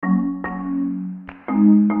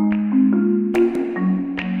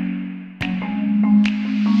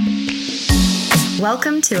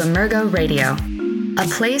Welcome to Emergo Radio, a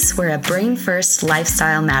place where a brain-first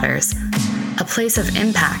lifestyle matters, a place of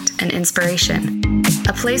impact and inspiration,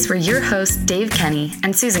 a place where your hosts Dave Kenney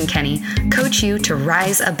and Susan Kenney coach you to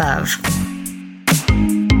rise above.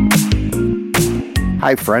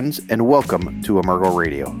 Hi friends, and welcome to Emergo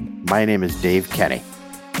Radio. My name is Dave Kenney.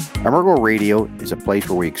 Emergo Radio is a place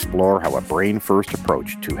where we explore how a brain-first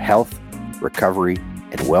approach to health, recovery,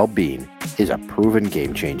 and well-being is a proven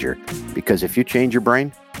game changer, because if you change your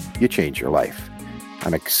brain, you change your life.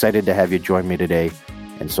 I'm excited to have you join me today,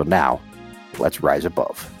 and so now, let's rise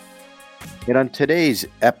above. And on today's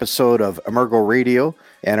episode of Emergo Radio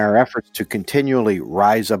and our efforts to continually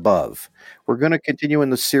rise above, we're going to continue in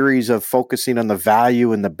the series of focusing on the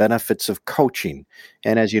value and the benefits of coaching.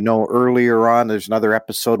 And as you know, earlier on, there's another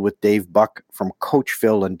episode with Dave Buck from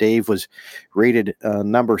Coachville, and Dave was rated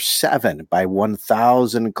number 7 by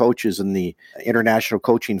 1,000 coaches in the International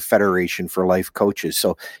Coaching Federation for Life Coaches.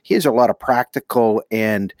 So he has a lot of practical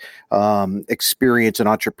and experience and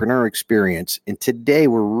entrepreneur experience. And today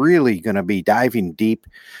we're really going to be diving deep.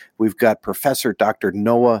 We've got Professor Dr.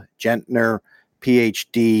 Noah Gentner,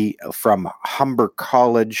 Ph.D. from Humber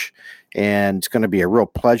College, and it's going to be a real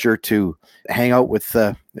pleasure to hang out with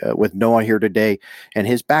Noah here today. And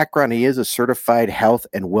his background, he is a certified health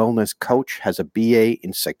and wellness coach, has a BA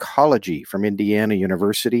in psychology from Indiana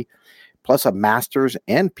University, plus a master's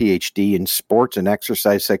and PhD in sports and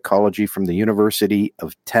exercise psychology from the University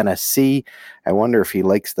of Tennessee. I wonder if he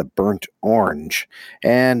likes the burnt orange.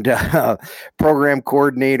 And program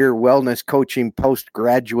coordinator, wellness coaching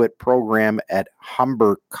postgraduate program at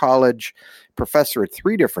Humber College, professor at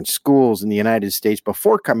 3 different schools in the United States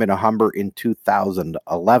before coming to Humber in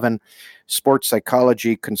 2011, sports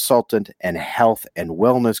psychology consultant and health and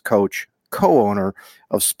wellness coach, co-owner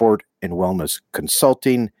of Sport and Wellness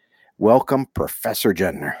Consulting. Welcome, Professor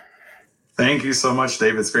Gentner. Thank you so much,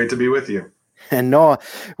 Dave. It's great to be with you. And Noah,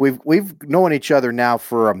 we've known each other now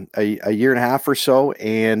for a year and a half or so,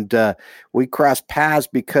 and we crossed paths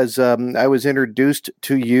because I was introduced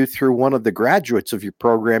to you through one of the graduates of your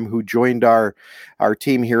program who joined our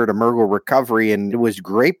team here at Emergo Recovery, and it was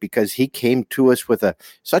great because he came to us with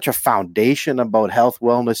such a foundation about health,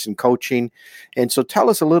 wellness, and coaching. And so tell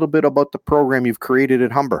us a little bit about the program you've created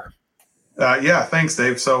at Humber. Yeah, thanks,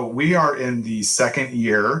 Dave. So we are in the second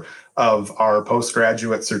year of our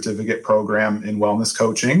postgraduate certificate program in wellness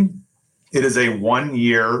coaching. It is a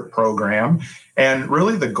 1-year program. And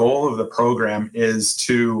really the goal of the program is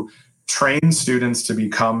to train students to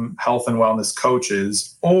become health and wellness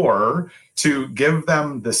coaches, or to give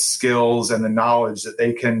them the skills and the knowledge that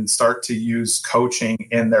they can start to use coaching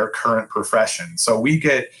in their current profession. So we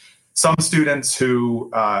get some students who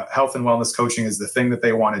health and wellness coaching is the thing that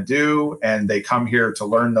they want to do, and they come here to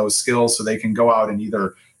learn those skills so they can go out and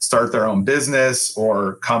either start their own business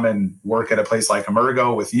or come and work at a place like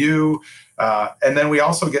Emergo with you. And then we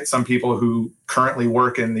also get some people who currently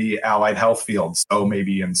work in the allied health field, so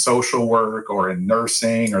maybe in social work or in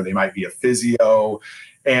nursing, or they might be a physio.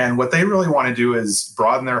 And what they really want to do is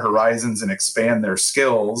broaden their horizons and expand their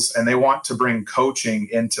skills, and they want to bring coaching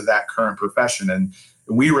into that current profession. And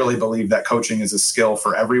we really believe that coaching is a skill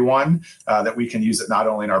for everyone, that we can use it not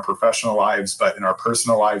only in our professional lives, but in our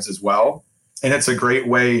personal lives as well. And it's a great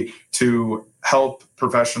way to help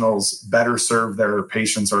professionals better serve their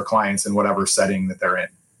patients or clients in whatever setting that they're in.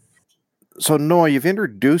 So Noah, you've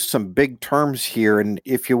introduced some big terms here, and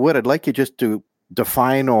if you would, I'd like you just to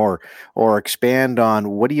define or expand on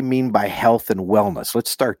what do you mean by health and wellness?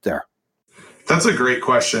 Let's start there. That's a great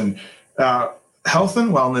question. Health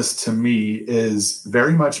and wellness to me is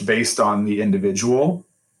very much based on the individual.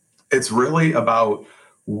 It's really about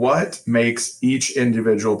what makes each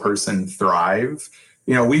individual person thrive.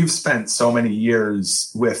 You know, we've spent so many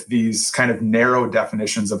years with these kind of narrow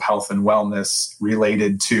definitions of health and wellness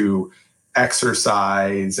related to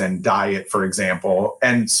exercise and diet, for example.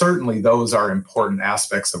 And certainly those are important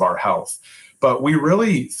aspects of our health. But we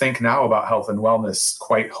really think now about health and wellness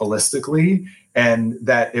quite holistically, and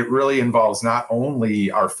that it really involves not only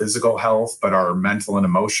our physical health, but our mental and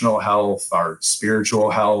emotional health, our spiritual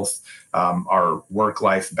health, our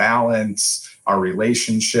work-life balance, our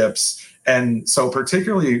relationships. And so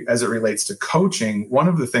particularly as it relates to coaching, one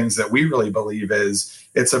of the things that we really believe is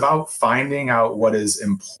it's about finding out what is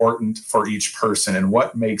important for each person and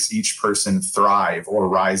what makes each person thrive or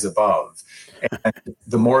rise above. And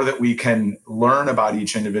the more that we can learn about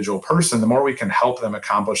each individual person, the more we can help them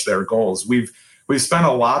accomplish their goals. We've spent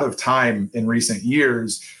a lot of time in recent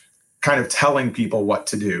years kind of telling people what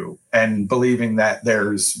to do and believing that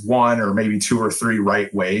there's one or maybe 2 or 3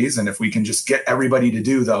 right ways. And if we can just get everybody to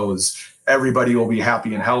do those, everybody will be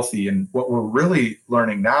happy and healthy. And what we're really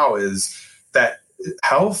learning now is that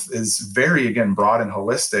health is very, again, broad and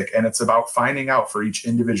holistic. And it's about finding out for each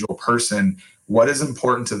individual person what is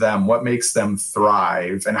important to them, what makes them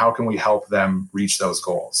thrive, and how can we help them reach those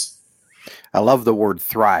goals. I love the word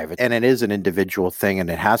thrive, and it is an individual thing, and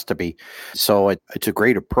it has to be. So it's a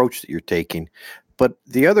great approach that you're taking. But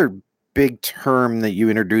the other big term that you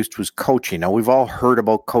introduced was coaching. Now, we've all heard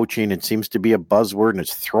about coaching. It seems to be a buzzword, and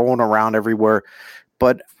it's thrown around everywhere.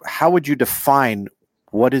 But how would you define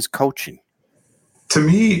what is coaching? To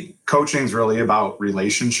me, coaching is really about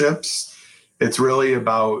relationships. It's really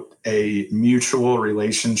about a mutual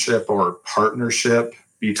relationship or partnership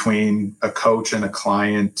between a coach and a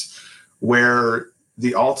client, where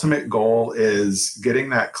the ultimate goal is getting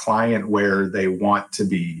that client where they want to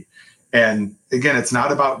be. And again, it's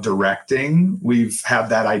not about directing. We've had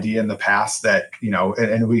that idea in the past that,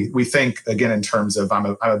 and we think, again, in terms of,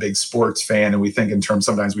 I'm a big sports fan, and we think in terms,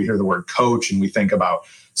 sometimes we hear the word coach and we think about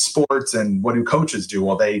sports and what do coaches do?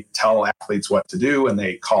 Well, they tell athletes what to do and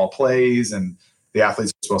they call plays, and the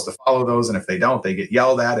athletes are supposed to follow those. And if they don't, they get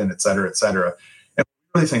yelled at, and et cetera, et cetera. And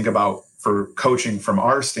we really think about, for coaching from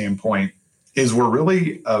our standpoint, is we're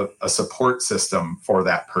really a support system for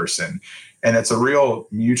that person. And it's a real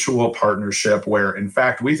mutual partnership where, in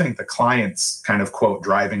fact, we think the client's kind of, quote,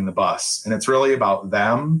 driving the bus. And it's really about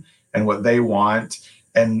them and what they want.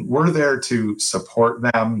 And we're there to support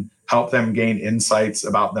them, help them gain insights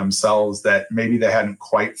about themselves that maybe they hadn't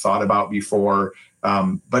quite thought about before.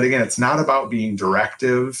 But again, it's not about being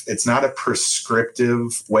directive. It's not a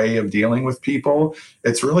prescriptive way of dealing with people.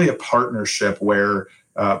 It's really a partnership where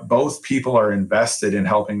both people are invested in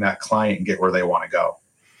helping that client get where they want to go.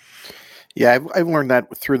 Yeah, I've learned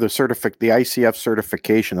that through the ICF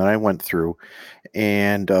certification that I went through,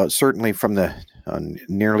 and certainly from the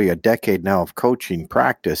nearly a decade now of coaching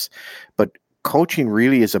practice. But coaching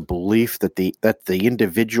really is a belief that the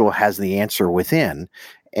individual has the answer within,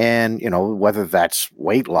 and whether that's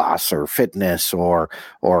weight loss or fitness or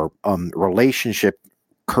relationship,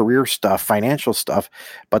 career stuff, financial stuff,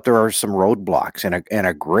 but there are some roadblocks, and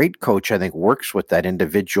a great coach, I think, works with that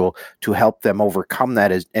individual to help them overcome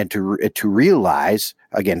that and to realize,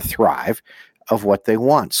 again, thrive of what they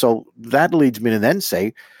want. So that leads me to then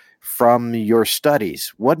say, from your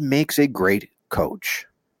studies, what makes a great coach?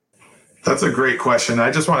 That's a great question.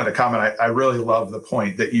 I just wanted to comment. I really love the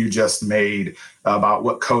point that you just made about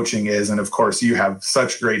what coaching is. And of course, you have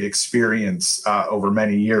such great experience over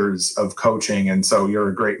many years of coaching. And so you're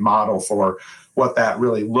a great model for what that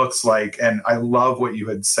really looks like. And I love what you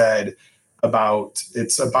had said about,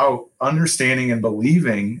 it's about understanding and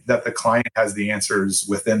believing that the client has the answers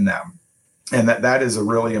within them. And that is a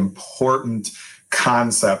really important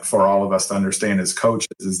concept for all of us to understand as coaches,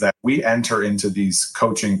 is that we enter into these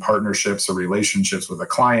coaching partnerships or relationships with a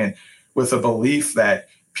client with a belief that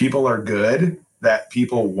people are good, that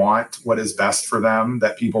people want what is best for them,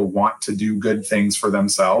 that people want to do good things for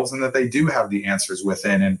themselves, and that they do have the answers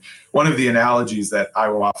within. And one of the analogies that I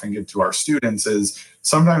will often give to our students is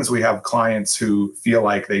sometimes we have clients who feel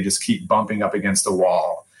like they just keep bumping up against a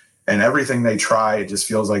wall, and everything they try, it just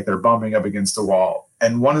feels like they're bumping up against a wall.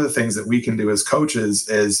 And one of the things that we can do as coaches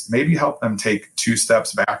is maybe help them take 2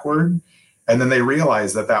 steps backward. And then they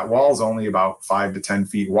realize that wall is only about 5 to 10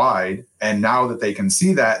 feet wide. And now that they can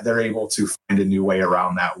see that, they're able to find a new way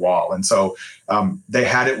around that wall. And so they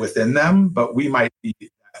had it within them, but we might be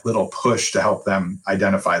that little push to help them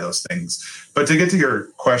identify those things. But to get to your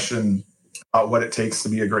question about what it takes to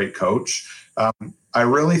be a great coach, I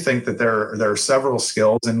really think that there are several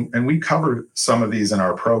skills, and we cover some of these in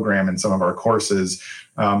our program and some of our courses,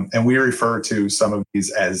 and we refer to some of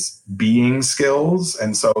these as being skills.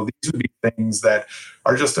 And so these would be things that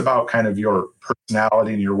are just about kind of your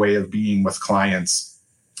personality and your way of being with clients.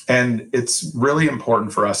 And it's really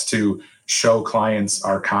important for us to show clients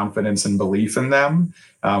our confidence and belief in them.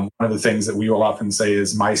 One of the things that we will often say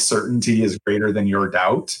is, my certainty is greater than your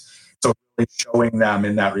doubt. So really showing them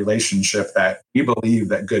in that relationship that we believe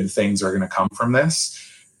that good things are going to come from this.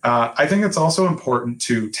 I think it's also important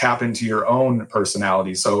to tap into your own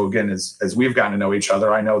personality. So again, as we've gotten to know each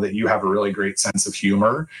other, I know that you have a really great sense of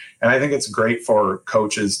humor. And I think it's great for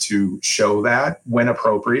coaches to show that when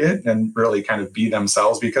appropriate and really kind of be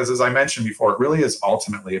themselves, because as I mentioned before, it really is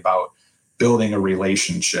ultimately about building a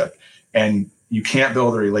relationship. And you can't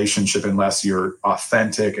build a relationship unless you're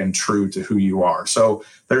authentic and true to who you are. So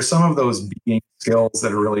there's some of those being skills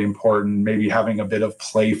that are really important, maybe having a bit of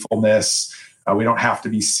playfulness. We don't have to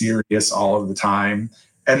be serious all of the time.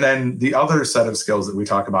 And then the other set of skills that we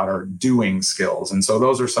talk about are doing skills. And so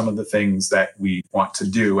those are some of the things that we want to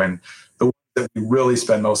do. And the ones that we really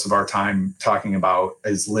spend most of our time talking about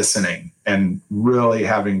is listening, and really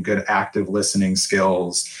having good active listening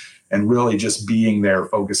skills, and really just being there,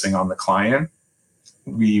 focusing on the client.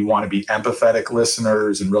 We want to be empathetic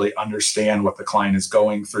listeners and really understand what the client is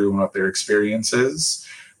going through and what their experience is.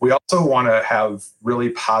 We also want to have really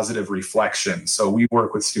positive reflection. So we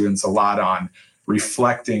work with students a lot on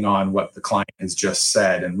reflecting on what the client has just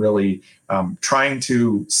said, and really trying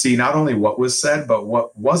to see not only what was said, but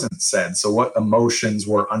what wasn't said. So what emotions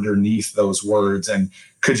were underneath those words, and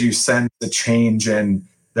could you sense a change in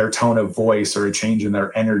their tone of voice or a change in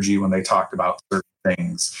their energy when they talked about certain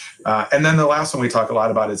things. And then the last one we talk a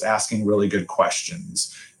lot about is asking really good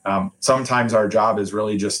questions. Sometimes our job is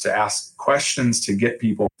really just to ask questions to get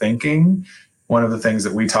people thinking. One of the things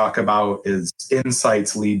that we talk about is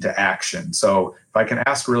insights lead to action. So if I can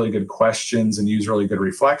ask really good questions and use really good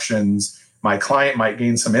reflections, my client might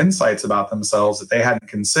gain some insights about themselves that they hadn't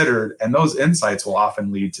considered, and those insights will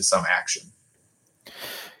often lead to some action.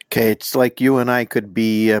 Okay, it's like you and I could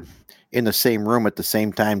be in the same room at the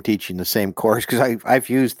same time teaching the same course, because I've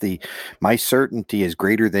used my certainty is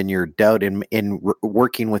greater than your doubt in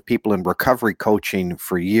working with people in recovery coaching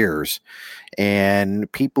for years,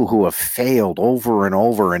 and people who have failed over and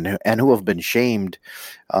over and who have been shamed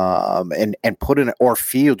and put in or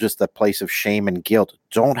feel just that place of shame and guilt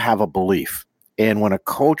don't have a belief. And when a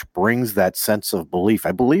coach brings that sense of belief,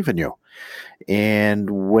 I believe in you.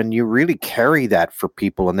 And when you really carry that for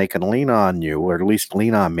people and they can lean on you, or at least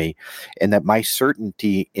lean on me, and that my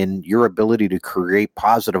certainty in your ability to create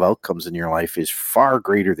positive outcomes in your life is far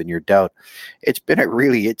greater than your doubt, it's been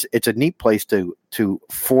it's a neat place to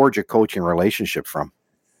forge a coaching relationship from.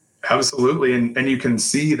 Absolutely. And you can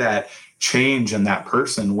see that change in that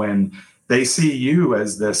person when they see you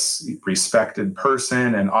as this respected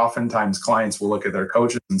person. And oftentimes clients will look at their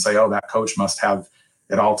coaches and say, oh, that coach must have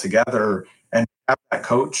it all together, and have that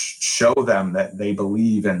coach show them that they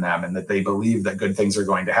believe in them and that they believe that good things are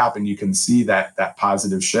going to happen. You can see that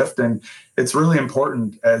positive shift. And it's really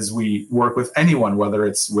important as we work with anyone, whether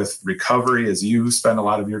it's with recovery, as you spend a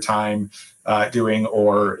lot of your time doing,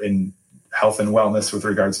 or in health and wellness with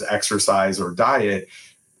regards to exercise or diet.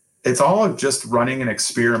 It's all just running an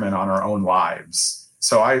experiment on our own lives.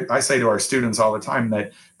 So I say to our students all the time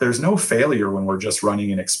that there's no failure when we're just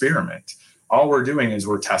running an experiment. All we're doing is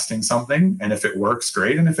we're testing something, and if it works,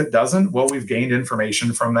 great. And if it doesn't, well, we've gained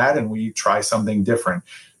information from that and we try something different.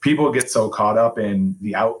 People get so caught up in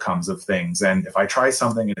the outcomes of things. And if I try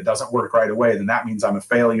something and it doesn't work right away, then that means I'm a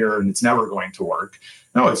failure and it's never going to work.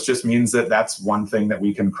 No, it just means that that's one thing that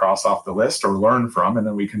we can cross off the list or learn from, and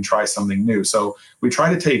then we can try something new. So we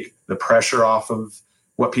try to take the pressure off of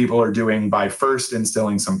what people are doing by first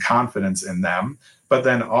instilling some confidence in them, but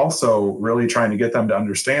then also really trying to get them to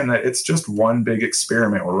understand that it's just one big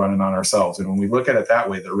experiment we're running on ourselves. And when we look at it that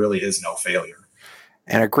way, there really is no failure.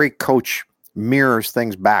 And a great coach mirrors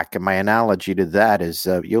things back. And my analogy to that is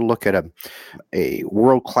you look at a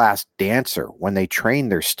world-class dancer. When they train,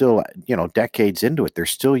 they're still, decades into it, they're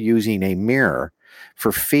still using a mirror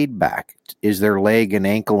for feedback. Is their leg and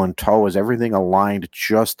ankle and toe, is everything aligned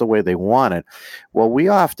just the way they want it? Well, we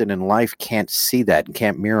often in life can't see that and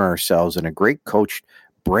can't mirror ourselves. And a great coach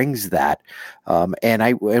brings that.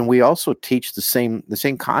 And we also teach the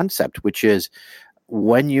same concept, which is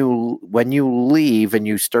when you leave and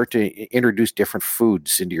you start to introduce different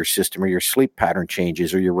foods into your system, or your sleep pattern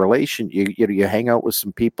changes, or your relation, you hang out with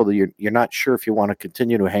some people that you're not sure if you want to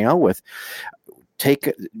continue to hang out with.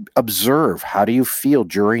 Observe, how do you feel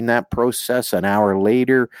during that process? An hour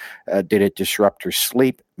later, did it disrupt your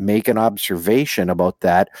sleep? Make an observation about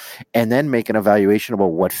that, and then make an evaluation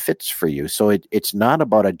about what fits for you. So it's not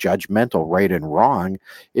about a judgmental right and wrong.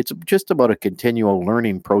 It's just about a continual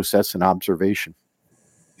learning process and observation.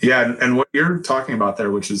 Yeah, and what you're talking about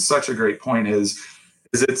there, which is such a great point, is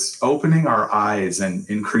it's opening our eyes and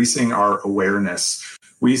increasing our awareness.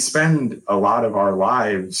 We spend a lot of our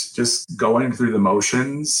lives just going through the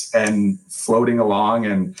motions and floating along.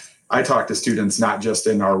 And I talk to students not just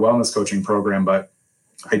in our wellness coaching program, but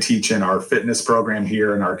I teach in our fitness program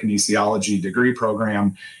here in our kinesiology degree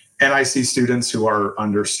program. And I see students who are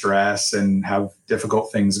under stress and have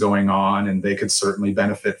difficult things going on, and they could certainly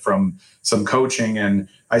benefit from some coaching. And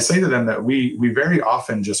I say to them that we very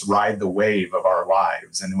often just ride the wave of our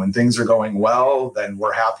lives. And when things are going well, then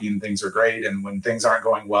we're happy and things are great. And when things aren't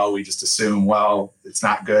going well, we just assume, well, it's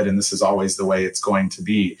not good, and this is always the way it's going to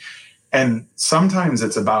be. And sometimes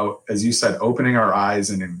it's about, as you said, opening our eyes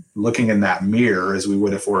and looking in that mirror, as we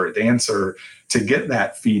would if we're a dancer, to get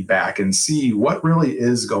that feedback and see what really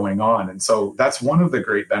is going on. And so that's one of the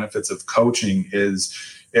great benefits of coaching, is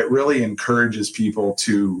it really encourages people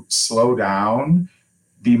to slow down,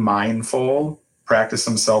 be mindful, practice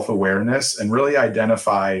some self-awareness, and really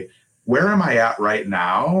identify, where am I at right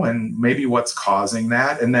now, and maybe what's causing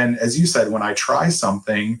that. And then, as you said, when I try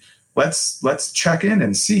something, let's check in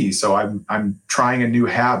and see. So I'm trying a new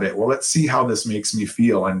habit. Well, let's see how this makes me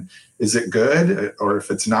feel, and is it good? Or if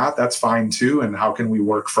it's not, that's fine too. And how can we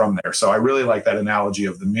work from there? So I really like that analogy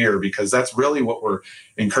of the mirror, because that's really what we're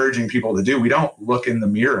encouraging people to do. We don't look in the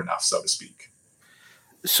mirror enough, so to speak.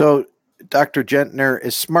 So, Dr. Gentner,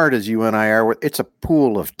 as smart as you and I are, it's a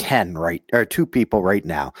pool of 10, right? Or 2 people right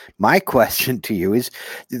now. My question to you is,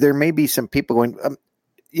 there may be some people going,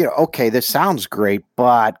 okay, this sounds great,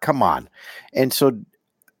 but come on. And so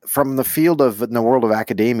from the field of, in the world of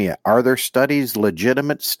academia, are there studies,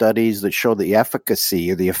 legitimate studies, that show the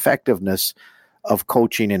efficacy or the effectiveness of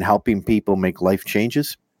coaching and helping people make life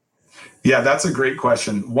changes? Yeah, that's a great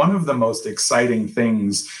question. One of the most exciting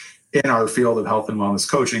things in our field of health and wellness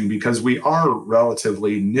coaching, because we are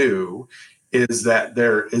relatively new, is that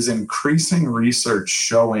there is increasing research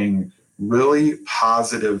showing really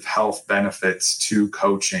positive health benefits to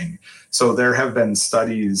coaching. So there have been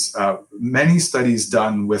studies, many studies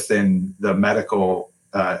done within the medical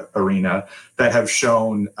arena that have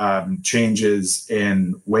shown changes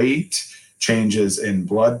in weight, changes in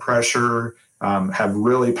blood pressure, have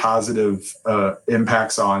really positive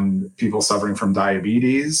impacts on people suffering from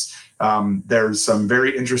diabetes. There's some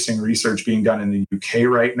very interesting research being done in the UK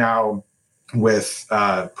right now with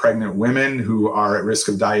pregnant women who are at risk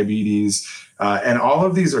of diabetes. And all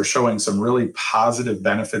of these are showing some really positive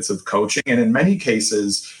benefits of coaching. And in many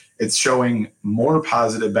cases, it's showing more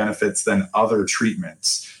positive benefits than other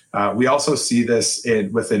treatments. We also see this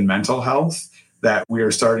within mental health, that we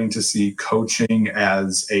are starting to see coaching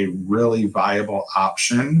as a really viable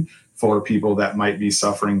option for people that might be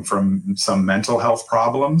suffering from some mental health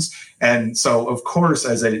problems. And so, of course,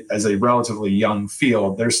 as a relatively young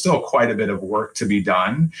field, there's still quite a bit of work to be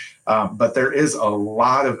done. But there is a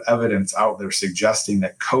lot of evidence out there suggesting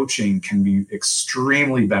that coaching can be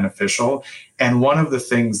extremely beneficial. And one of the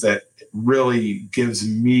things that really gives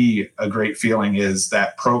me a great feeling is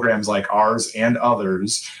that programs like ours and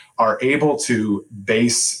others are able to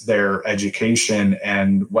base their education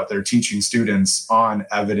and what they're teaching students on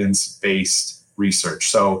evidence-based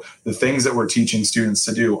research. So the things that we're teaching students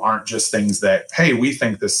to do aren't just things that, hey, we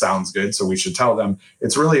think this sounds good, so we should tell them.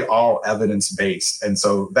 It's really all evidence-based. And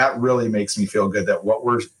so that really makes me feel good that what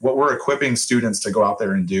we're equipping students to go out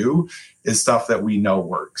there and do is stuff that we know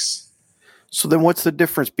works. So then what's the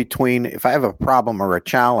difference between, if I have a problem or a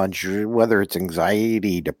challenge, whether it's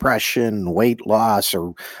anxiety, depression, weight loss,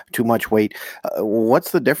 or too much weight,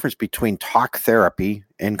 what's the difference between talk therapy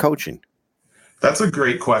and coaching? That's a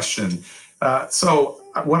great question. So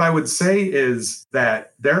what I would say is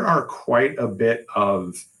that there are quite a bit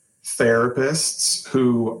of therapists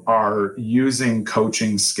who are using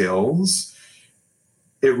coaching skills.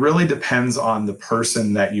 It really depends on the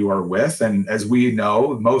person that you are with. And as we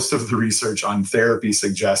know, most of the research on therapy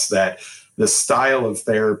suggests that the style of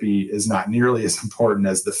therapy is not nearly as important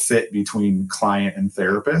as the fit between client and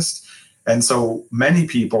therapist. And so many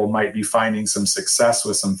people might be finding some success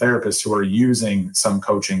with some therapists who are using some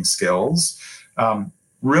coaching skills. When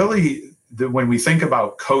we think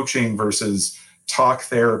about coaching versus talk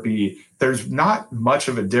therapy, there's not much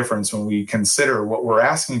of a difference when we consider what we're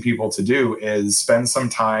asking people to do is spend some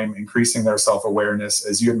time increasing their self-awareness,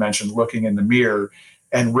 as you had mentioned, looking in the mirror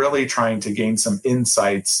and really trying to gain some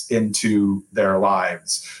insights into their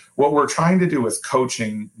lives. What we're trying to do with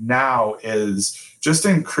coaching now is just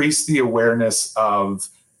increase the awareness of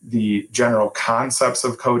the general concepts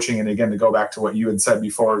of coaching. And again, to go back to what you had said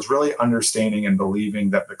before, is really understanding and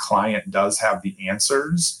believing that the client does have the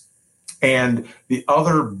answers. And the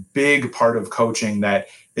other big part of coaching that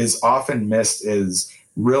is often missed is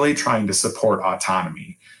really trying to support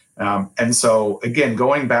autonomy. And so, again,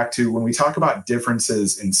 going back to when we talk about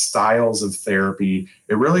differences in styles of therapy,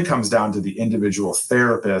 it really comes down to the individual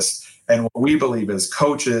therapist. And what we believe as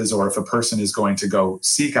coaches, or if a person is going to go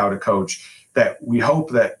seek out a coach, that we hope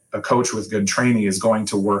that a coach with good training is going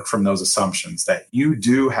to work from those assumptions, that you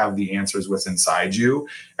do have the answers within inside you,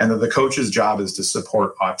 and that the coach's job is to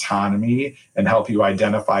support autonomy and help you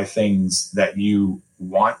identify things that you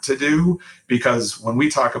want to do. Because when we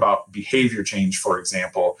talk about behavior change, for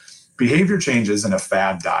example, behavior change isn't a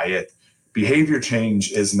fad diet. Behavior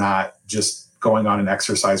change is not just going on an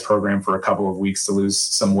exercise program for a couple of weeks to lose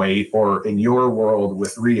some weight, or in your world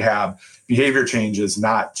with rehab, behavior change is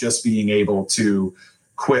not just being able to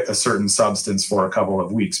quit a certain substance for a couple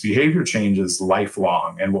of weeks. Behavior change is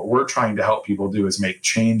lifelong. And what we're trying to help people do is make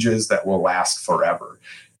changes that will last forever.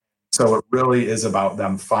 So it really is about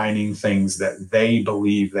them finding things that they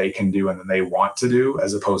believe they can do and that they want to do,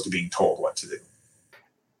 as opposed to being told what to do.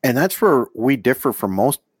 And that's where we differ from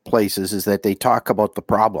most places, is that they talk about the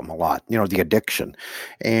problem a lot, the addiction.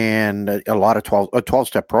 And a lot of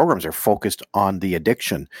 12-step programs are focused on the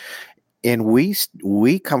addiction. And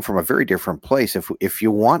we come from a very different place. If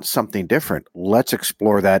you want something different, let's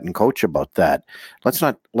explore that and coach about that. Let's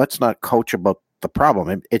not coach about the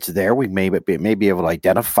problem. It's there. We may be able to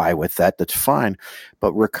identify with that. That's fine.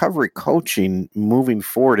 But recovery coaching moving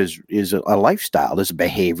forward is a lifestyle. It's a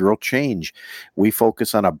behavioral change. We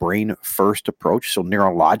focus on a brain first approach. So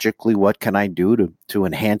neurologically, what can I do to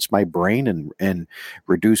enhance my brain and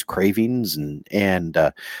reduce cravings and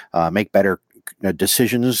make better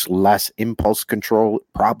decisions, less impulse control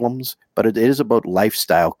problems? But it is about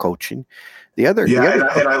lifestyle coaching. And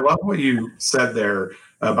I love what you said there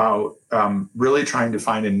about really trying to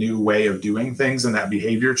find a new way of doing things and that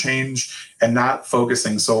behavior change and not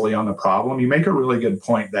focusing solely on the problem. You make a really good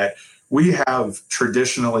point that we have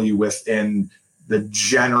traditionally, within the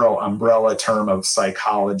general umbrella term of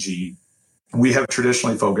psychology, we have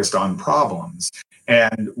traditionally focused on problems.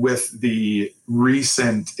 And with the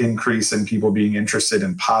recent increase in people being interested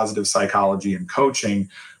in positive psychology and coaching,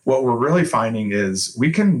 what we're really finding is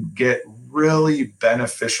we can get really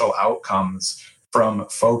beneficial outcomes from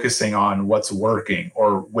focusing on what's working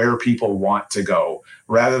or where people want to go,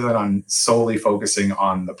 rather than on solely focusing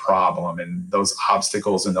on the problem and those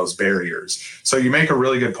obstacles and those barriers. So you make a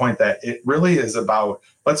really good point that it really is about,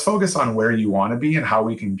 let's focus on where you want to be and how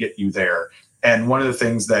we can get you there. And one of the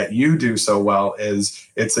things that you do so well is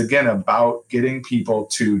it's, again, about getting people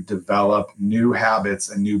to develop new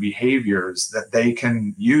habits and new behaviors that they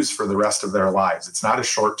can use for the rest of their lives. It's not a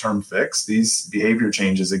short-term fix. These behavior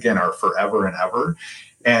changes, again, are forever and ever.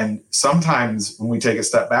 And sometimes when we take a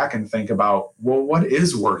step back and think about, well, what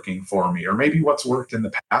is working for me? Or maybe what's worked in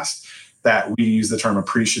the past, that we use the term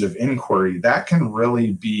appreciative inquiry, that can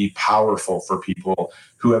really be powerful for people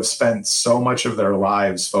who have spent so much of their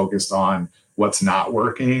lives focused on what's not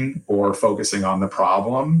working or focusing on the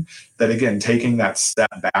problem, that, again, taking that step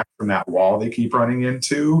back from that wall they keep running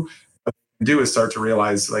into, what they can do is start to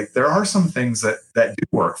realize, like, there are some things that do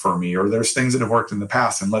work for me, or there's things that have worked in the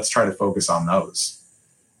past, and let's try to focus on those.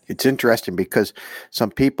 It's interesting because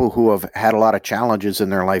some people who have had a lot of challenges in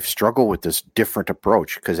their life struggle with this different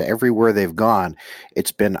approach, because everywhere they've gone,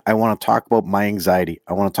 it's been, I want to talk about my anxiety.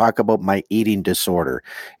 I want to talk about my eating disorder.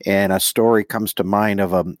 And a story comes to mind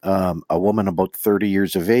of a woman about 30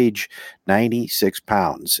 years of age, 96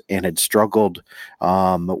 pounds, and had struggled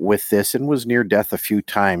with this and was near death a few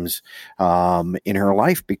times in her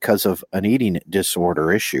life because of an eating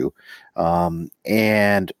disorder issue.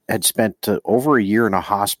 And had spent over a year in a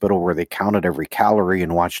hospital where they counted every calorie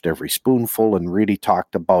and watched every spoonful and really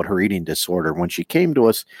talked about her eating disorder. When she came to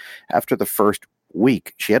us after the first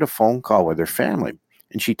week, she had a phone call with her family.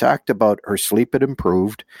 And she talked about her sleep had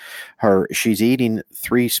improved. She's eating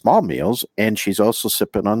 3 small meals, and she's also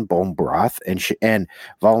sipping on bone broth, and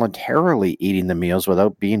voluntarily eating the meals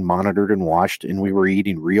without being monitored and watched. And we were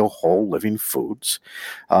eating real, whole, living foods.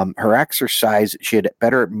 Her exercise, she had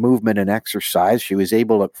better movement and exercise. She was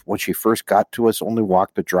able to, when she first got to us, only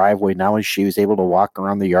walk the driveway. Now she was able to walk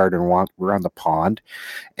around the yard and walk around the pond,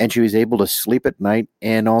 and she was able to sleep at night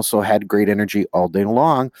and also had great energy all day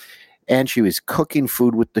long. And she was cooking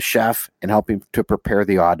food with the chef and helping to prepare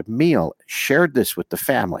the odd meal. Shared this with the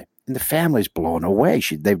family, and the family's blown away.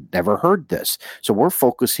 They've never heard this. So we're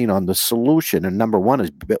focusing on the solution. And number one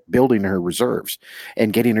is building her reserves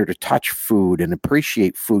and getting her to touch food and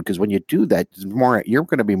appreciate food. Because when you do that, you're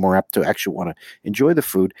going to be more apt to actually want to enjoy the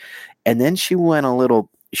food. And then she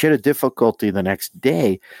had a difficulty the next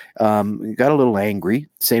day, got a little angry,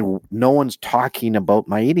 saying, no one's talking about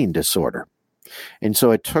my eating disorder. And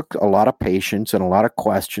so it took a lot of patience and a lot of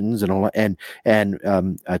questions, and Thich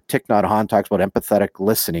Nhat Hanh talks about empathetic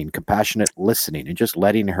listening, compassionate listening, and just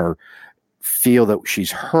letting her feel that she's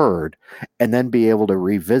heard, and then be able to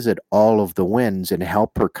revisit all of the wins and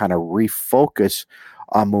help her kind of refocus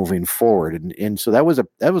on moving forward. And so that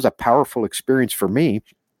was a powerful experience for me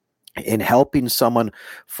in helping someone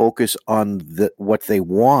focus on what they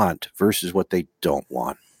want versus what they don't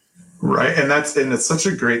want. Right. And it's such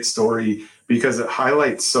a great story, because it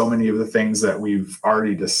highlights so many of the things that we've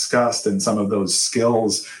already discussed and some of those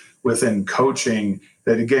skills within coaching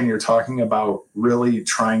that, again, you're talking about really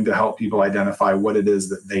trying to help people identify what it is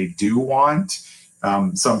that they do want.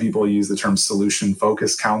 Some people use the term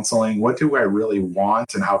solution-focused counseling. What do I really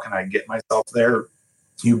want, and how can I get myself there?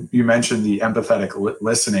 you mentioned the empathetic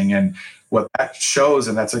listening, and what that shows,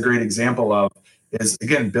 and that's a great example of, is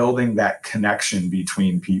again building that connection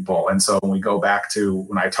between people. And so when we go back to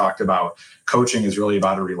when I talked about coaching is really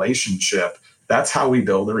about a relationship, that's how we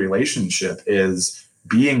build a relationship, is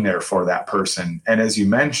being there for that person. And as you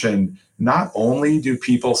mentioned, not only do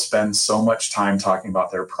people spend so much time talking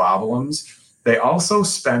about their problems, they also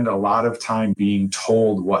spend a lot of time being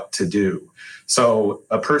told what to do. So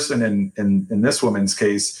a person in this woman's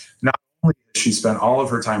case, not only did she spend all of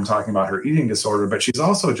her time talking about her eating disorder, but she's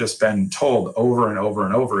also just been told over and over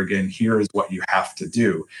and over again, here is what you have to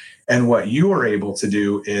do. And what you are able to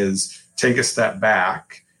do is take a step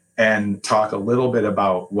back and talk a little bit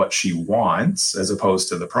about what she wants as opposed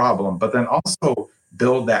to the problem, but then also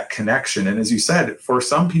build that connection. And as you said, for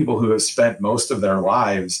some people who have spent most of their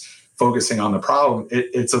lives focusing on the problem,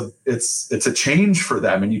 it's a change for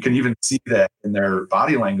them. And you can even see that in their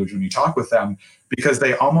body language when you talk with them, because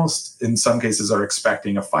they almost, in some cases, are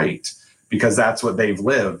expecting a fight, because that's what they've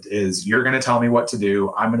lived, is you're going to tell me what to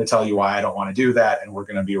do. I'm going to tell you why I don't want to do that. And we're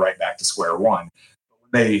going to be right back to square one.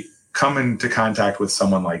 When they come into contact with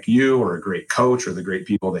someone like you, or a great coach, or the great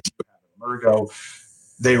people that you have at Emergo,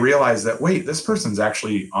 they realize that, wait, this person's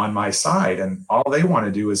actually on my side, and all they want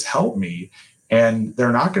to do is help me. And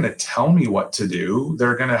they're not going to tell me what to do.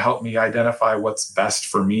 They're going to help me identify what's best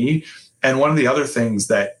for me. And one of the other things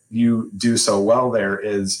that you do so well there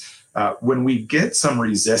is when we get some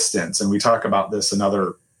resistance, and we talk about this,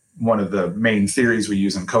 one of the main theories we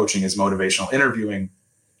use in coaching is motivational interviewing.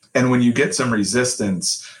 And when you get some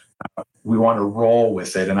resistance, we want to roll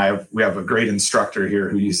with it. And we have a great instructor here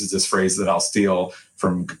who uses this phrase that I'll steal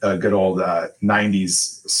from a good old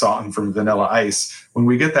 90s song from Vanilla Ice. When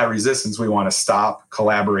we get that resistance, we want to stop,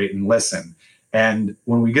 collaborate, and listen. And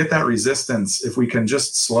when we get that resistance, if we can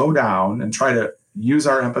just slow down and try to use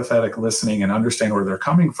our empathetic listening and understand where they're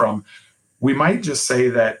coming from, we might just say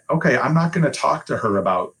that, okay, I'm not going to talk to her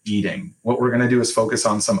about eating. What we're going to do is focus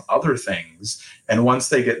on some other things. And once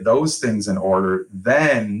they get those things in order,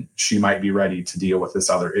 then she might be ready to deal with this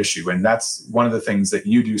other issue. And that's one of the things that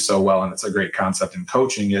you do so well. And it's a great concept in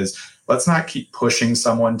coaching, is let's not keep pushing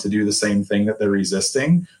someone to do the same thing that they're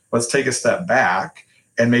resisting. Let's take a step back,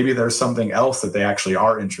 and maybe there's something else that they actually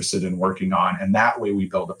are interested in working on. And that way we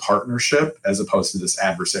build a partnership as opposed to this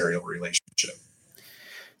adversarial relationship.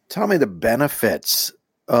 Tell me the benefits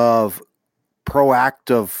of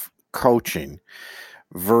proactive coaching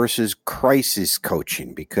versus crisis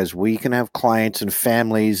coaching, because we can have clients and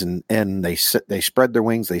families and they spread their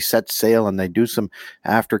wings, they set sail, and they do some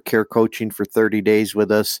aftercare coaching for 30 days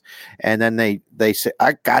with us. And then they say,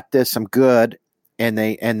 I got this, I'm good. And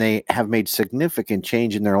they have made significant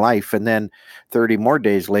change in their life. And then 30 more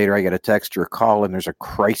days later, I get a text or a call and there's a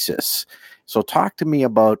crisis. So talk to me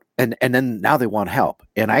about, and then now they want help.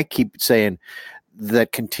 And I keep saying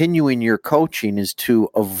that continuing your coaching is to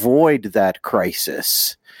avoid that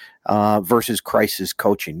crisis versus crisis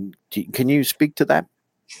coaching. Can you speak to that?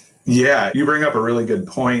 Yeah, you bring up a really good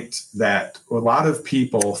point, that a lot of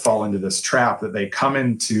people fall into this trap that they come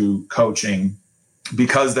into coaching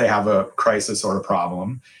because they have a crisis or a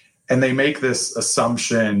problem. And they make this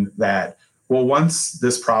assumption that, well, once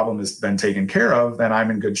this problem has been taken care of, then I'm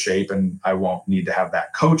in good shape and I won't need to have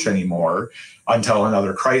that coach anymore until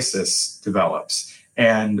another crisis develops.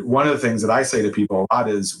 And one of the things that I say to people a lot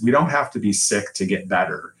is, we don't have to be sick to get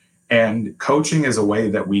better. And coaching is a way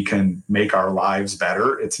that we can make our lives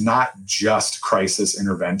better. It's not just crisis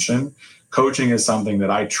intervention. Coaching is something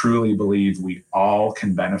that I truly believe we all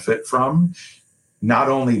can benefit from. Not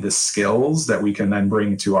only the skills that we can then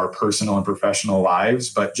bring to our personal and professional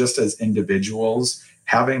lives, but just as individuals,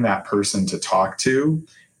 having that person to talk to.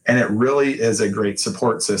 And it really is a great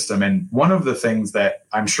support system. And one of the things that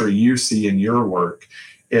I'm sure you see in your work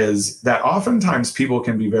is that oftentimes people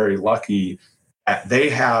can be very lucky that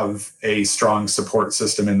they have a strong support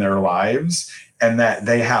system in their lives, and that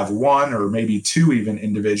they have one or maybe two even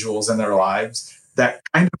individuals in their lives that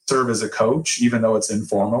kind of serve as a coach, even though it's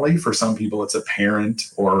informally. For some people, it's a parent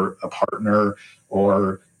or a partner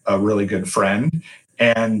or a really good friend.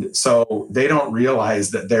 And so they don't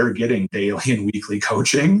realize that they're getting daily and weekly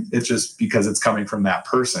coaching. It's just because it's coming from that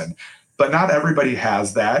person. But not everybody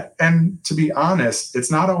has that. And to be honest,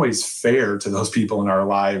 it's not always fair to those people in our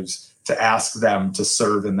lives to ask them to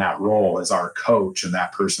serve in that role as our coach and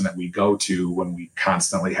that person that we go to when we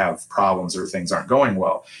constantly have problems or things aren't going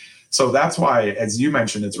well. So that's why, as you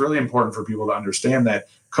mentioned, it's really important for people to understand that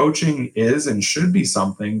coaching is and should be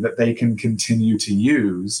something that they can continue to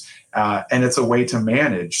use. And it's a way to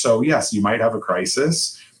manage. So yes, you might have a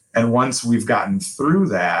crisis. And once we've gotten through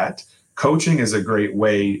that, coaching is a great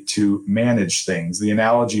way to manage things. The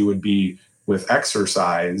analogy would be with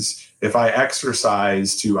exercise. If I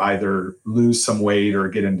exercise to either lose some weight or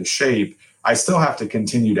get into shape, I still have to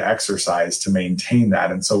continue to exercise to maintain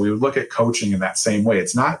that. And so we would look at coaching in that same way.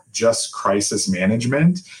 It's not just crisis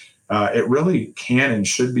management. It really can and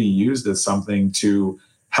should be used as something to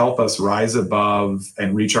help us rise above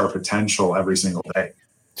and reach our potential every single day.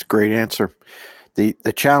 It's a great answer.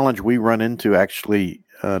 The challenge we run into actually,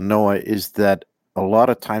 Noah, is that a lot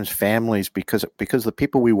of times families, because the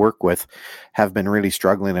people we work with have been really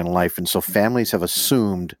struggling in life, and so families have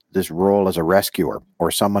assumed this role as a rescuer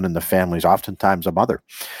or someone in the families, oftentimes a mother,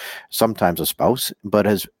 sometimes a spouse, but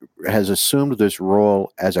has assumed this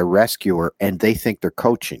role as a rescuer, and they think they're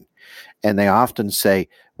coaching. And they often say,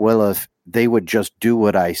 well, if they would just do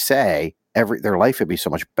what I say, their life would be so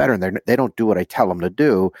much better, and they don't do what I tell them to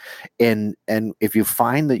do. And if you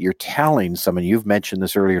find that you're telling someone, you've mentioned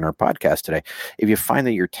this earlier in our podcast today, if you find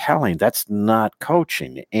that you're telling, that's not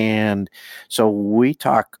coaching. And so we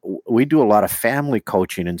do a lot of family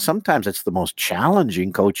coaching, and sometimes it's the most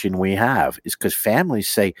challenging coaching we have, is because families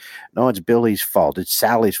say, no, it's Billy's fault, it's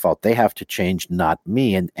Sally's fault, they have to change, not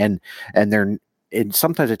me. And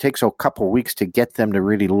sometimes it takes a couple of weeks to get them to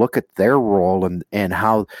really look at their role and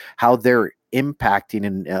how they're impacting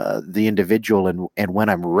in the individual. And when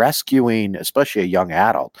I'm rescuing, especially a young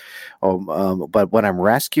adult, but when I'm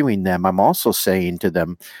rescuing them, I'm also saying to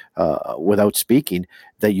them, without speaking,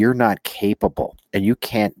 that you're not capable and you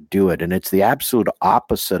can't do it. And it's the absolute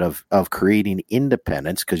opposite of creating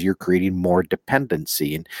independence, because you're creating more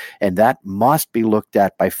dependency. And that must be looked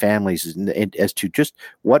at by families as to just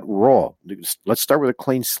what role. Let's start with a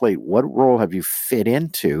clean slate. What role have you fit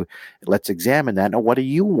into? Let's examine that. Now, what do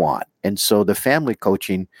you want? And so the family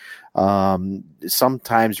coaching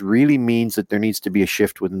sometimes really means that there needs to be a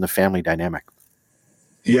shift within the family dynamic.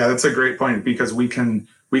 Yeah, that's a great point, because we can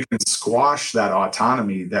squash that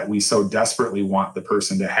autonomy that we so desperately want the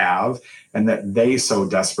person to have, and that they so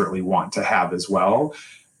desperately want to have as well.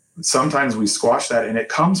 Sometimes we squash that, and it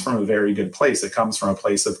comes from a very good place. It comes from a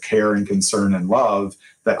place of care and concern and love,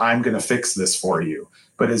 that I'm going to fix this for you.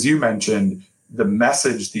 But as you mentioned,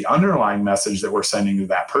 the underlying message that we're sending to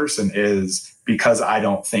that person is, because I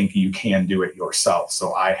don't think you can do it yourself,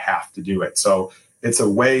 so I have to do it. So it's a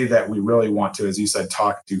way that we really want to, as you said,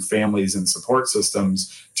 talk to families and support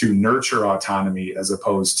systems to nurture autonomy as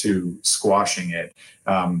opposed to squashing it.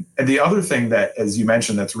 And the other thing that, as you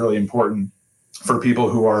mentioned, that's really important for people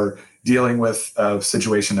who are dealing with a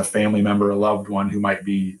situation, a family member, a loved one who might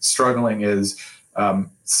be struggling, is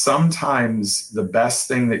sometimes the best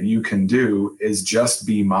thing that you can do is just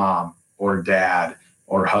be mom or dad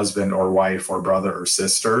or husband or wife or brother or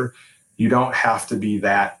sister. You don't have to be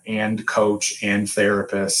that and coach and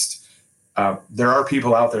therapist. There are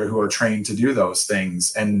people out there who are trained to do those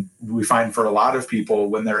things. And we find for a lot of people,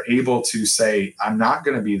 when they're able to say, I'm not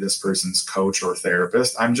going to be this person's coach or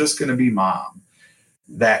therapist, I'm just going to be mom,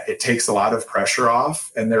 that it takes a lot of pressure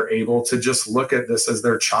off, and they're able to just look at this as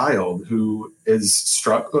their child who is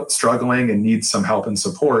struggling and needs some help and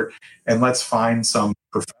support. And let's find some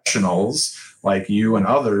professionals like you and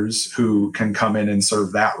others who can come in and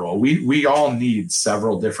serve that role. We all need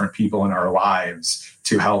several different people in our lives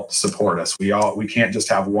to help support us. We can't just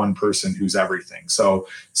have one person who's everything. So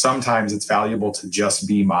sometimes it's valuable to just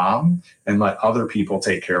be mom and let other people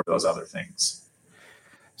take care of those other things.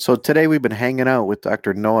 So today we've been hanging out with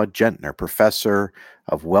Dr. Noah Gentner, professor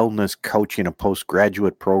of wellness coaching, a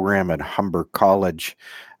postgraduate program at Humber College.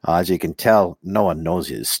 As you can tell, Noah knows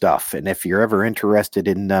his stuff. And if you're ever interested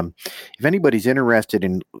in, if anybody's interested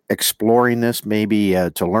in exploring this, maybe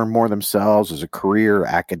to learn more themselves as a career,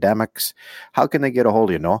 academics, how can they get a hold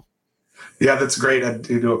of you, Noah? Yeah, that's great. I'd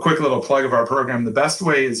do a quick little plug of our program. The best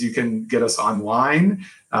way is you can get us online.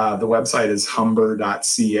 The website is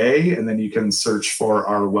humber.ca, and then you can search for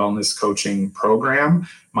our wellness coaching program.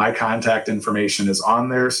 My contact information is on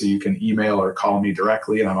there, so you can email or call me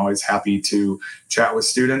directly, and I'm always happy to chat with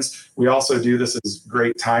students. We also do, this is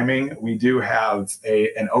great timing, we do have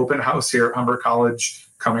an open house here at Humber College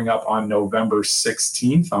coming up on November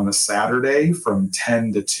 16th on a Saturday from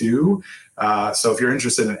 10 to 2. So if you're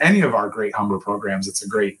interested in any of our great Humber programs, it's a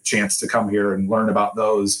great chance to come here and learn about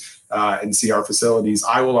those and see our facilities.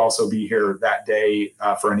 I will also be here that day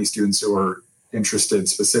for any students who are interested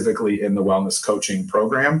specifically in the wellness coaching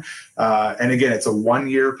program. And again, it's a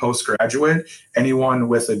 1-year postgraduate. Anyone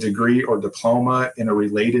with a degree or diploma in a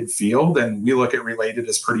related field, and we look at related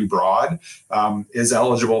as pretty broad, is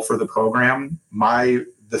eligible for the program.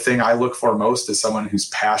 The thing I look for most is someone who's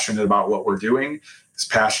passionate about what we're doing, is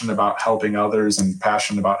passionate about helping others, and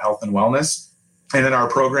passionate about health and wellness. And in our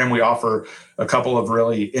program, we offer a couple of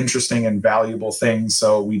really interesting and valuable things.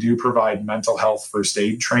 So we do provide mental health first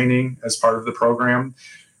aid training as part of the program.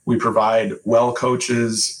 We provide Well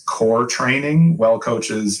Coaches core training. Well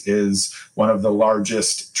Coaches is one of the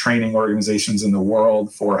largest training organizations in the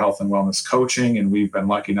world for health and wellness coaching, and we've been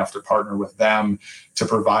lucky enough to partner with them to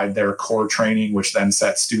provide their core training, which then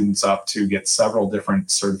sets students up to get several different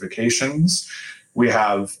certifications. We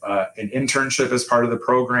have an internship as part of the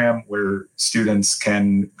program where students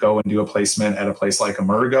can go and do a placement at a place like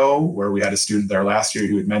Emergo, where we had a student there last year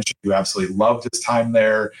who had mentioned who absolutely loved his time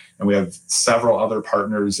there. And we have several other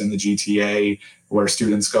partners in the GTA where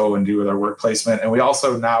students go and do their work placement. And we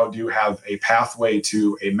also now do have a pathway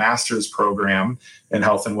to a master's program in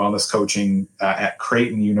health and wellness coaching at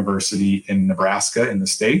Creighton University in Nebraska in the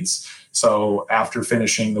States. So after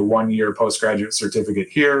finishing the 1-year postgraduate certificate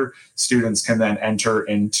here, students can then enter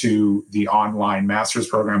into the online master's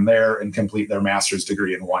program there and complete their master's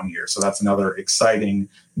degree in 1 year. So that's another exciting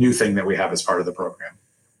new thing that we have as part of the program.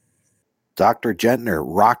 Dr. Gentner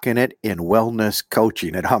rocking it in wellness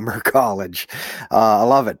coaching at Humber College. I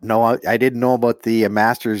love it. No, I didn't know about the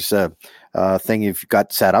master's thing you've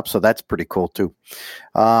got set up, so that's pretty cool too.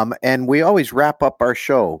 And we always wrap up our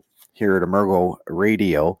show here at Emergo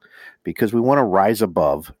Radio because we want to rise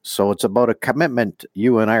above. So it's about a commitment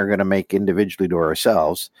you and I are going to make individually to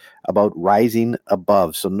ourselves about rising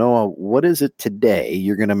above. So Noah, what is it today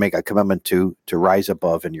you're going to make a commitment to rise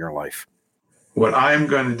above in your life? What I'm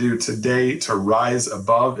going to do today to rise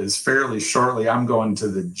above is fairly shortly, I'm going to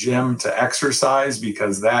the gym to exercise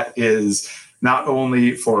because that is not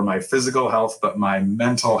only for my physical health, but my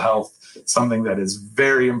mental health, something that is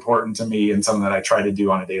very important to me and something that I try to do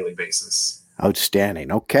on a daily basis.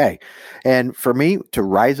 Outstanding. Okay. And for me to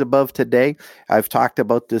rise above today, I've talked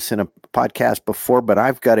about this in a podcast before, but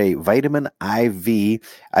I've got a vitamin IV.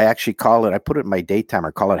 I actually I put it in my daytime.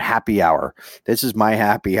 I call it happy hour. This is my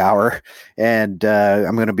happy hour. And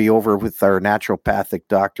I'm going to be over with our naturopathic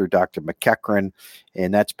doctor, Dr. McEachran.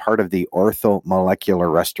 And that's part of the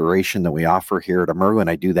orthomolecular restoration that we offer here at Emergo. And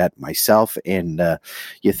I do that myself. And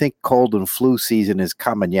you think cold and flu season is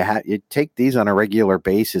coming. You take these on a regular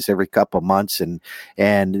basis every couple of months, and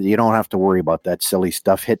you don't have to worry about that silly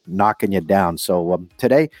stuff knocking you down. So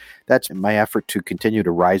today, that's my effort to continue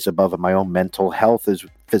to rise above my own mental health, is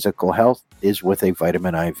physical health, is with a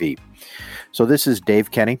vitamin IV. So this is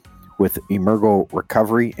Dave Kenney with Emergo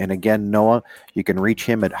Recovery. And again, Noah, you can reach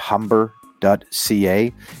him at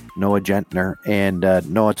humber.ca, Noah Gentner. And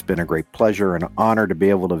Noah, it's been a great pleasure and honor to be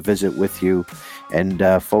able to visit with you. And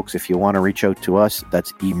folks, if you want to reach out to us,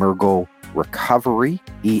 that's Emergo Recovery,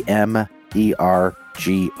 EMERGO,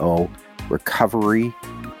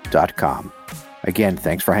 recovery.com. Again,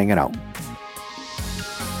 thanks for hanging out.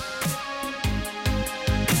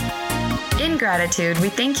 In gratitude, we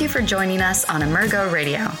thank you for joining us on Emergo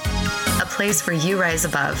Radio, a place where you rise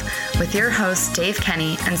above, with your hosts Dave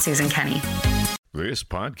Kenney and Susan Kenney. This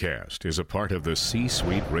podcast is a part of the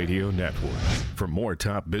C-Suite Radio Network. For more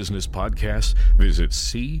top business podcasts, visit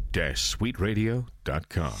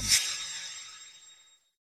c-suiteradio.com.